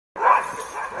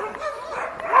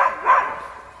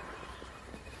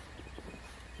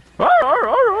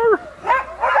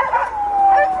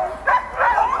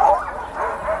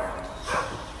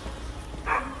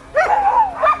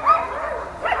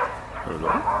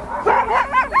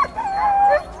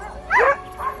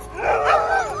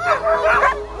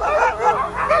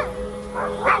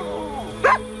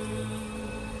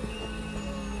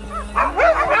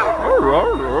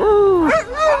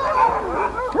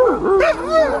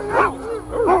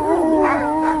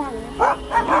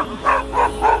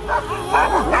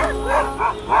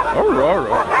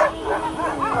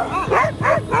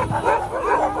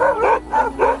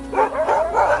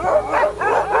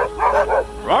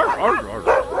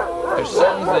There's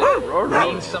songs that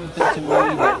mean something to me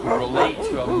that relate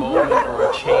to a moment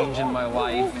or a change in my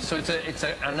life. So it's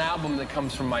an album that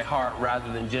comes from my heart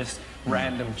rather than just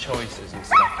random choices and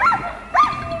stuff like that.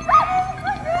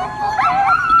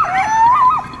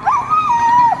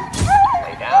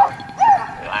 Lay down,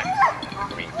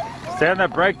 relax, breathe. Stay on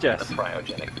that break, Jess. The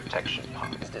cryogenic protection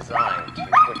pod is designed to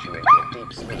put you into a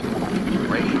deep sleep.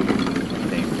 Duration,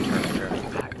 they return the journey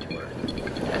back to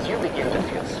Earth. As you begin to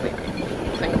feel sleepy,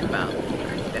 think about the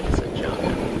magnificent job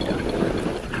you've done.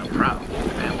 How proud your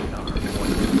family are of what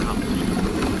you've accomplished.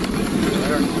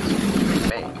 Earth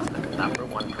remains the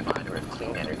 #1 provider of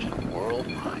clean energy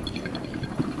worldwide.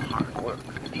 Hard work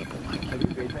for people like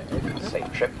you. Safe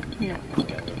trip. No.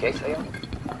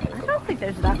 I I don't think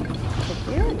there's that to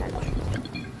do in that.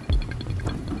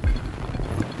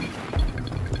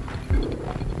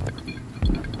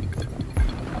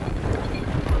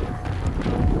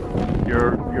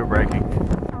 You're breaking.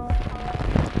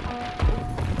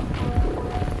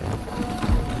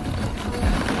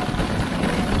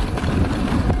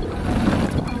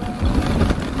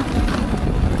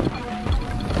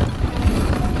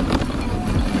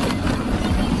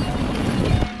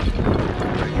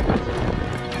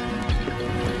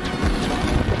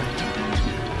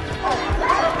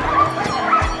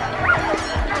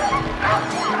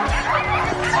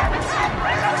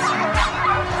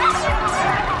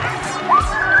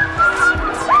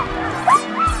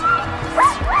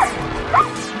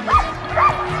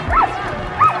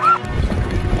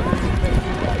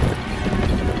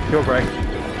 Fuel break.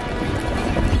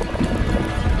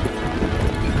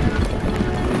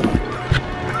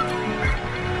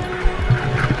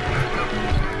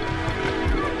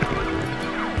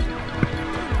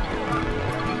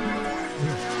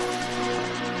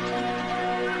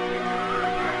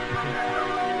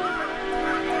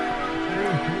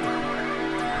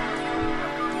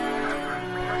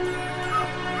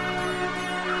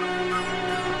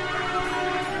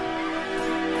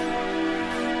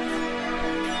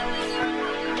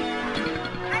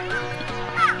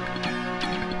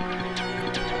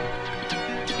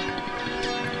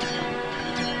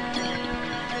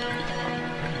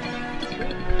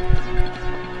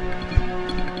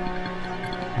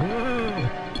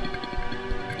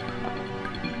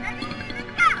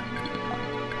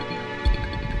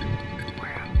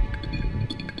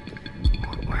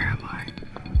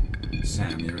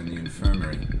 Sam, you're in the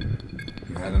infirmary.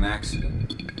 You had an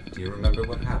accident. Do you remember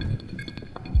what happened?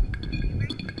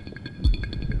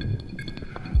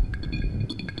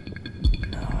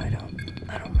 No, I don't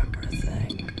remember a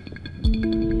thing.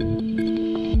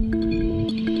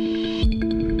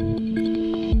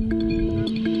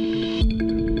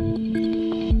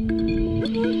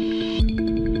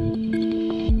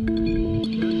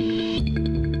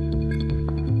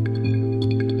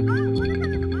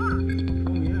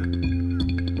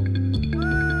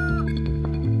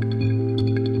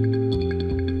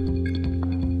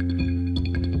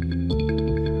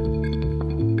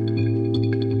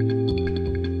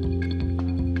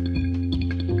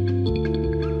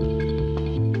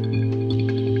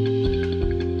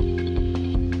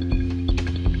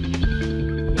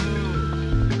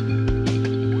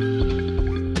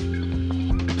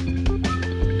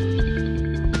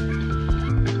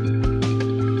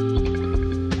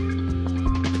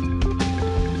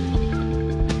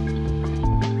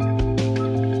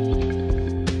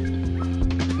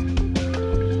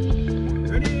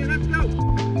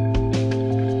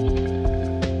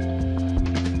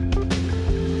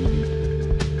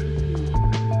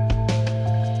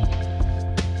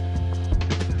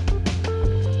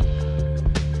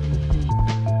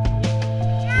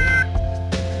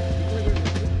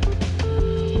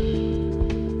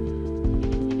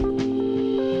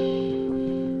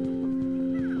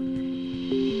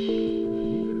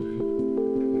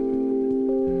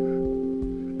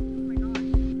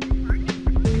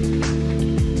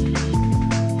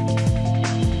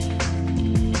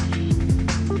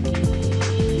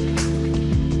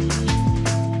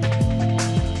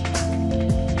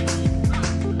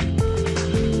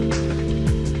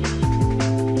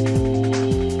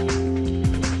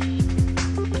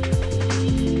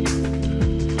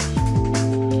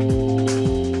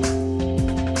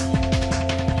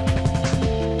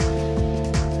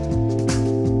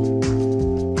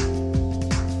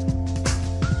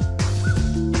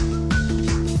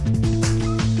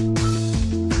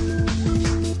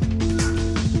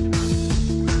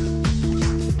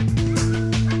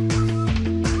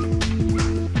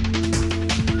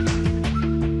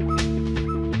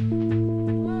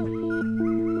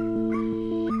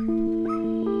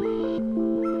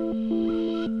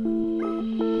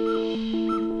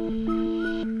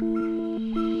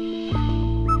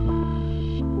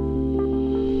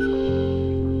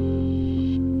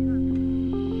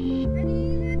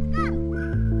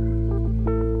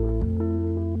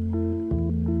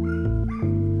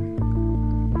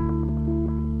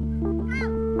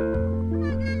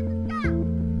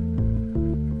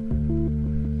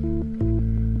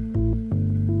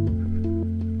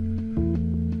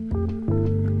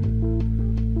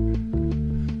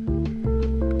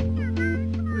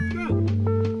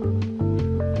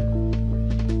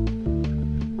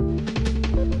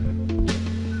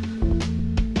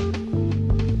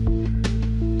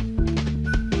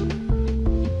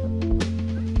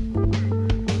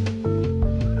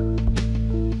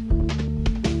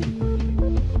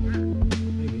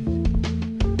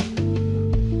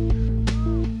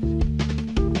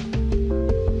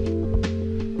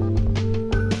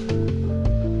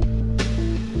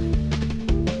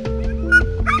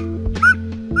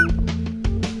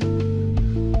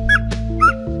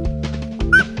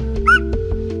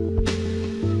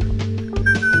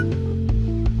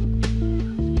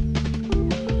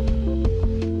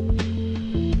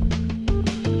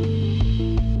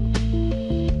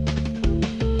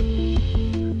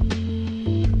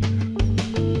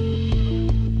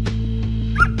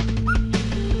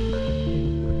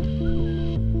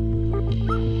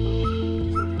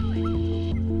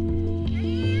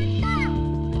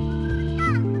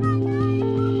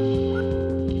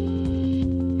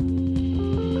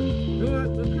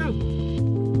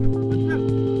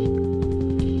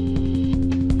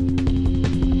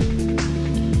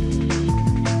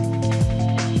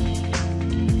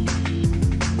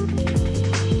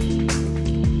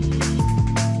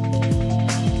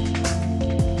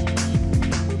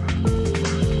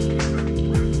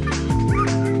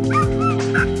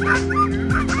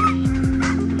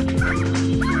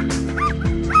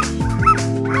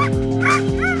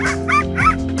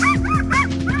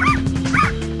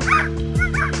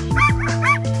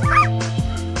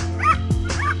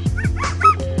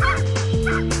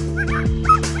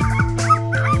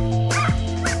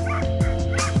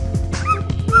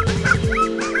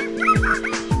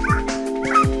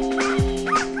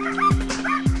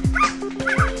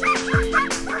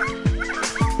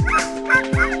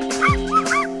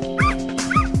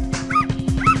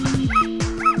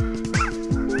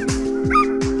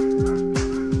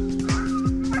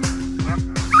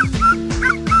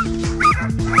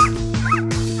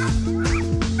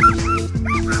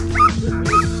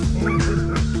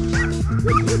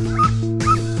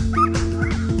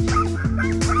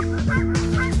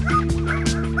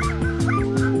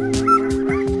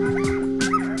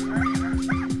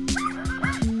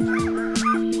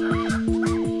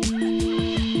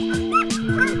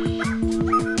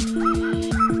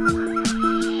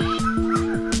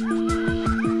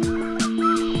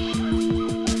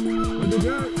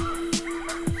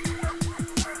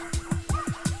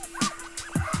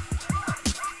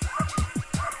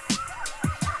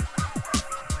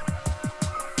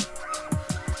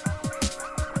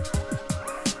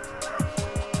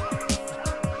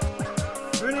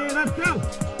 let's go.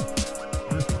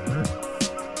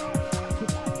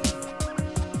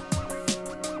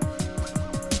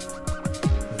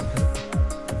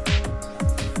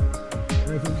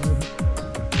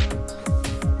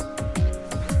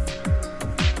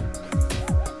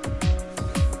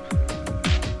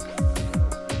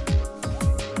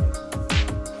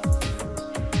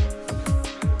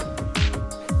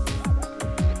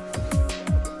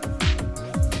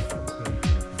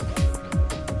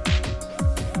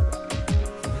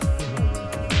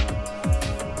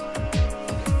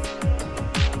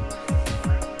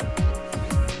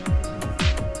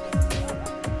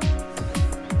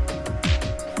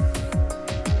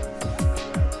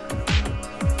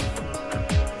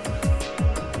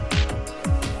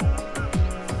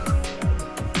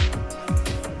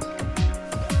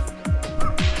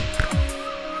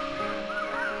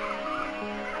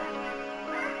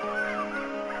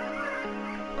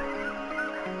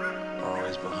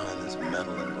 Always behind this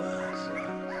metal and glass.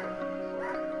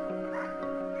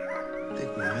 I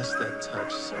think we miss that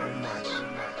touch so much.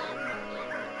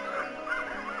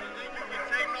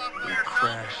 We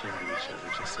crash into each other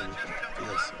just so we can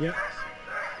feel something. Yep.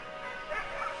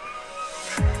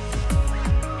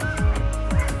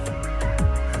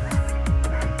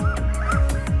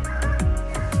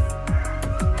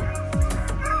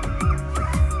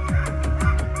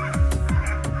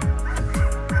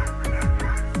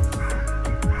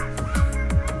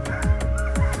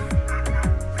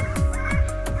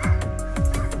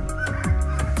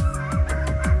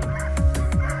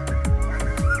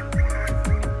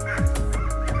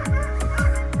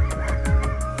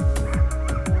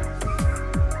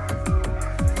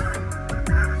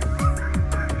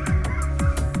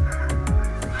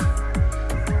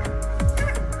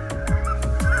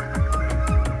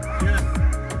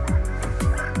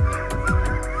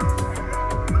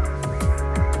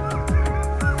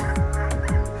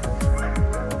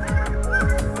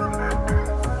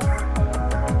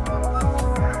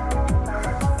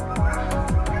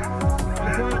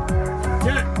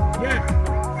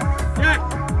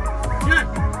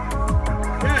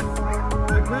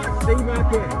 Stay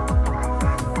back in.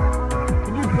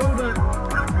 Can you pull that?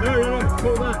 No,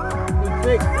 pull that. It's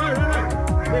big. No.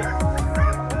 Big.